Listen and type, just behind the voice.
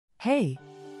Hey!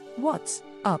 What's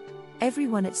up,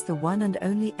 everyone? It's the one and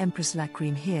only Empress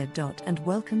Lacrime here. And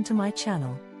welcome to my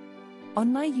channel.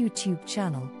 On my YouTube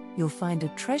channel, you'll find a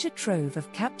treasure trove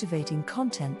of captivating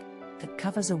content that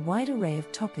covers a wide array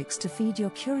of topics to feed your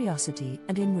curiosity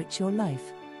and enrich your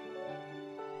life.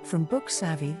 From book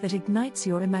savvy that ignites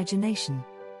your imagination,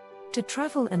 to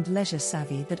travel and leisure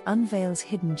savvy that unveils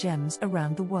hidden gems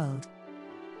around the world,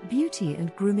 beauty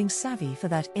and grooming savvy for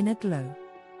that inner glow,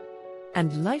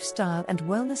 and lifestyle and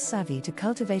wellness savvy to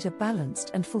cultivate a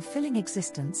balanced and fulfilling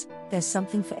existence, there's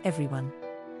something for everyone.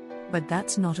 But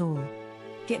that's not all.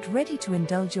 Get ready to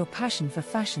indulge your passion for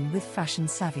fashion with fashion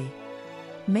savvy.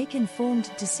 Make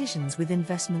informed decisions with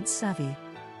investment savvy.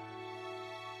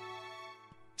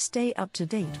 Stay up to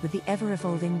date with the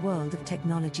ever-evolving world of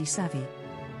technology savvy.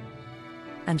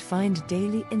 And find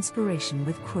daily inspiration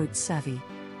with quote savvy.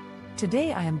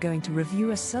 Today I am going to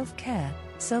review a self-care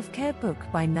book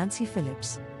by Nancy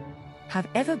Phillips. Have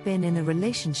ever been in a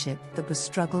relationship that was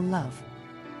struggle love?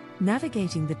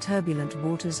 Navigating the turbulent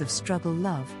waters of struggle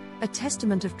love, a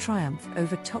testament of triumph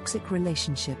over toxic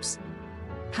relationships.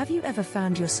 Have you ever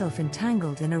found yourself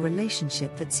entangled in a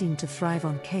relationship that seemed to thrive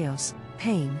on chaos,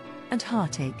 pain, and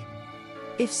heartache?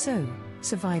 If so,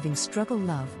 Surviving Struggle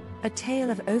Love, A Tale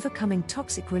of Overcoming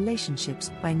Toxic Relationships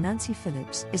by Nancy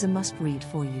Phillips is a must-read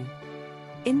for you.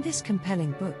 In this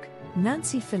compelling book,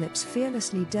 Nancy Phillips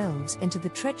fearlessly delves into the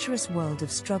treacherous world of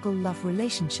struggle-love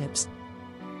relationships,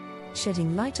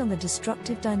 shedding light on the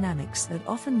destructive dynamics that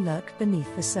often lurk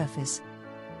beneath the surface.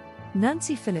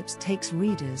 Nancy Phillips takes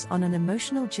readers on an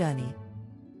emotional journey,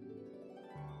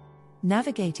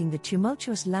 navigating the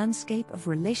tumultuous landscape of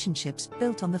relationships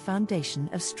built on the foundation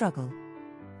of struggle.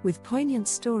 With poignant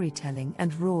storytelling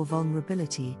and raw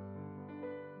vulnerability,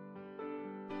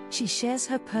 she shares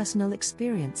her personal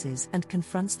experiences and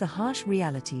confronts the harsh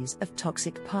realities of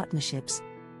toxic partnerships.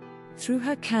 Through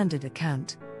her candid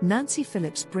account, Nancy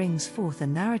Phillips brings forth a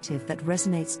narrative that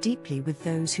resonates deeply with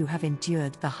those who have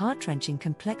endured the heart-wrenching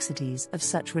complexities of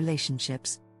such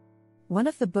relationships. One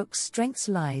of the book's strengths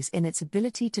lies in its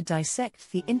ability to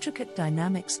dissect the intricate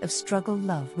dynamics of struggle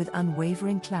love with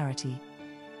unwavering clarity.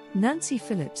 Nancy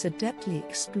Phillips adeptly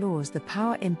explores the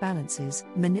power imbalances,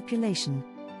 manipulation,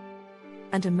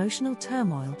 and emotional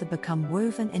turmoil that become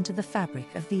woven into the fabric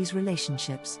of these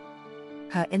relationships.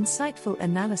 Her insightful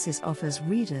analysis offers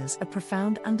readers a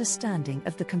profound understanding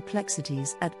of the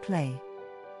complexities at play,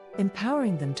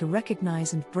 empowering them to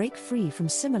recognize and break free from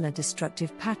similar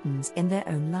destructive patterns in their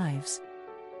own lives.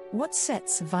 What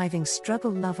sets Surviving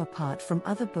Struggle Love apart from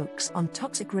other books on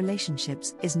toxic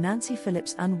relationships is Nancy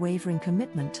Phillips' unwavering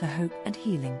commitment to hope and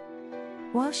healing.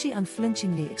 While she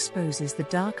unflinchingly exposes the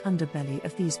dark underbelly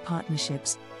of these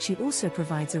partnerships, she also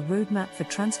provides a roadmap for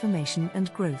transformation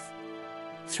and growth.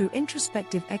 Through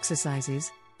introspective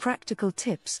exercises, practical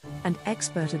tips, and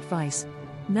expert advice,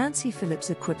 Nancy Phillips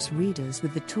equips readers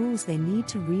with the tools they need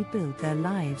to rebuild their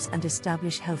lives and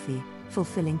establish healthy,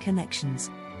 fulfilling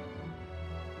connections.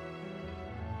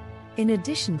 In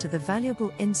addition to the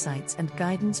valuable insights and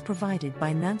guidance provided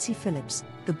by Nancy Phillips,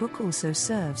 the book also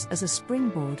serves as a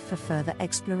springboard for further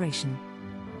exploration.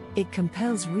 It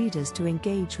compels readers to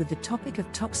engage with the topic of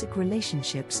toxic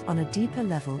relationships on a deeper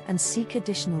level and seek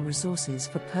additional resources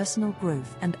for personal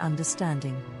growth and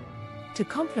understanding. To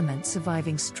complement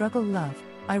Surviving Struggle Love,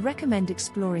 I recommend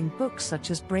exploring books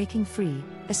such as Breaking Free,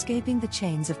 Escaping the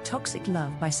Chains of Toxic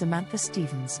Love by Samantha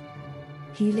Stevens,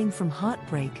 Healing from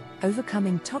Heartbreak,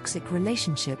 Overcoming Toxic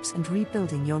Relationships and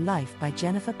Rebuilding Your Life by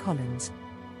Jennifer Collins,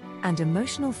 and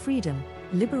Emotional Freedom,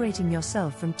 Liberating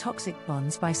Yourself from Toxic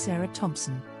Bonds by Sarah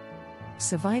Thompson.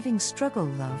 Surviving Struggle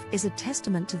Love is a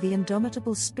testament to the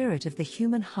indomitable spirit of the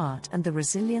human heart and the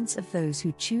resilience of those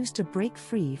who choose to break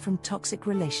free from toxic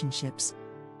relationships.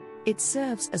 It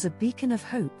serves as a beacon of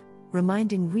hope,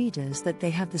 reminding readers that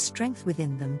they have the strength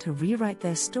within them to rewrite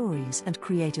their stories and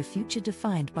create a future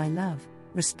defined by love,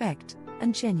 respect,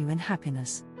 and genuine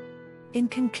happiness. In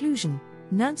conclusion,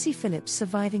 Nancy Phillips'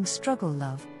 Surviving Struggle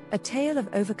Love, A Tale of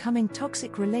Overcoming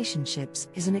Toxic Relationships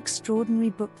is an extraordinary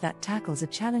book that tackles a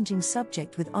challenging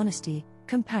subject with honesty,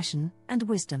 compassion, and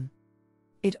wisdom.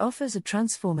 It offers a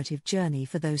transformative journey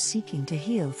for those seeking to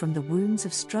heal from the wounds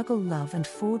of struggle love and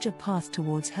forge a path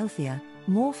towards healthier,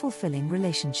 more fulfilling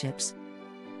relationships.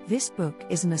 This book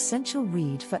is an essential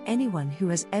read for anyone who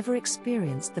has ever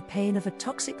experienced the pain of a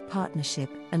toxic partnership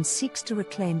and seeks to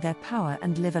reclaim their power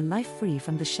and live a life free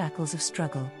from the shackles of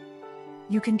struggle.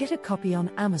 You can get a copy on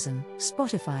Amazon,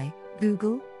 Spotify,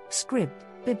 Google, Scribd,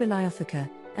 Bibliotheca,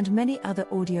 and many other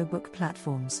audiobook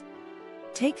platforms.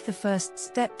 Take the first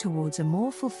step towards a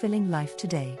more fulfilling life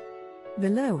today.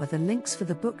 Below are the links for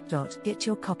the book. Get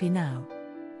your copy now.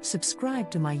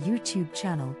 Subscribe to my YouTube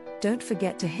channel, don't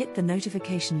forget to hit the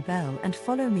notification bell and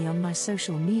follow me on my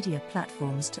social media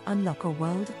platforms to unlock a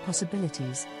world of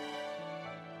possibilities.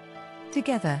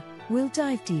 Together, we'll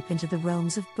dive deep into the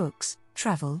realms of books,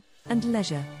 travel, and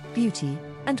leisure, beauty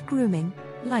and grooming,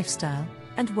 lifestyle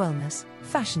and wellness,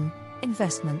 fashion,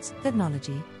 investments,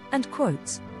 technology, and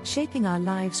quotes, shaping our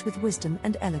lives with wisdom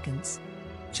and elegance.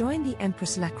 Join the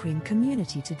Empress Lacrime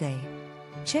community today.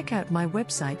 Check out my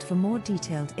website for more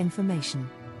detailed information.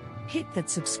 Hit that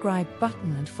subscribe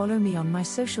button and follow me on my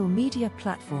social media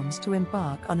platforms to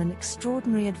embark on an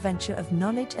extraordinary adventure of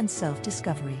knowledge and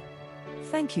self-discovery.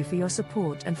 Thank you for your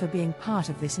support and for being part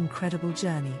of this incredible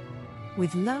journey.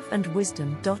 With love and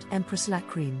wisdom. Empress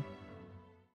Lacrime.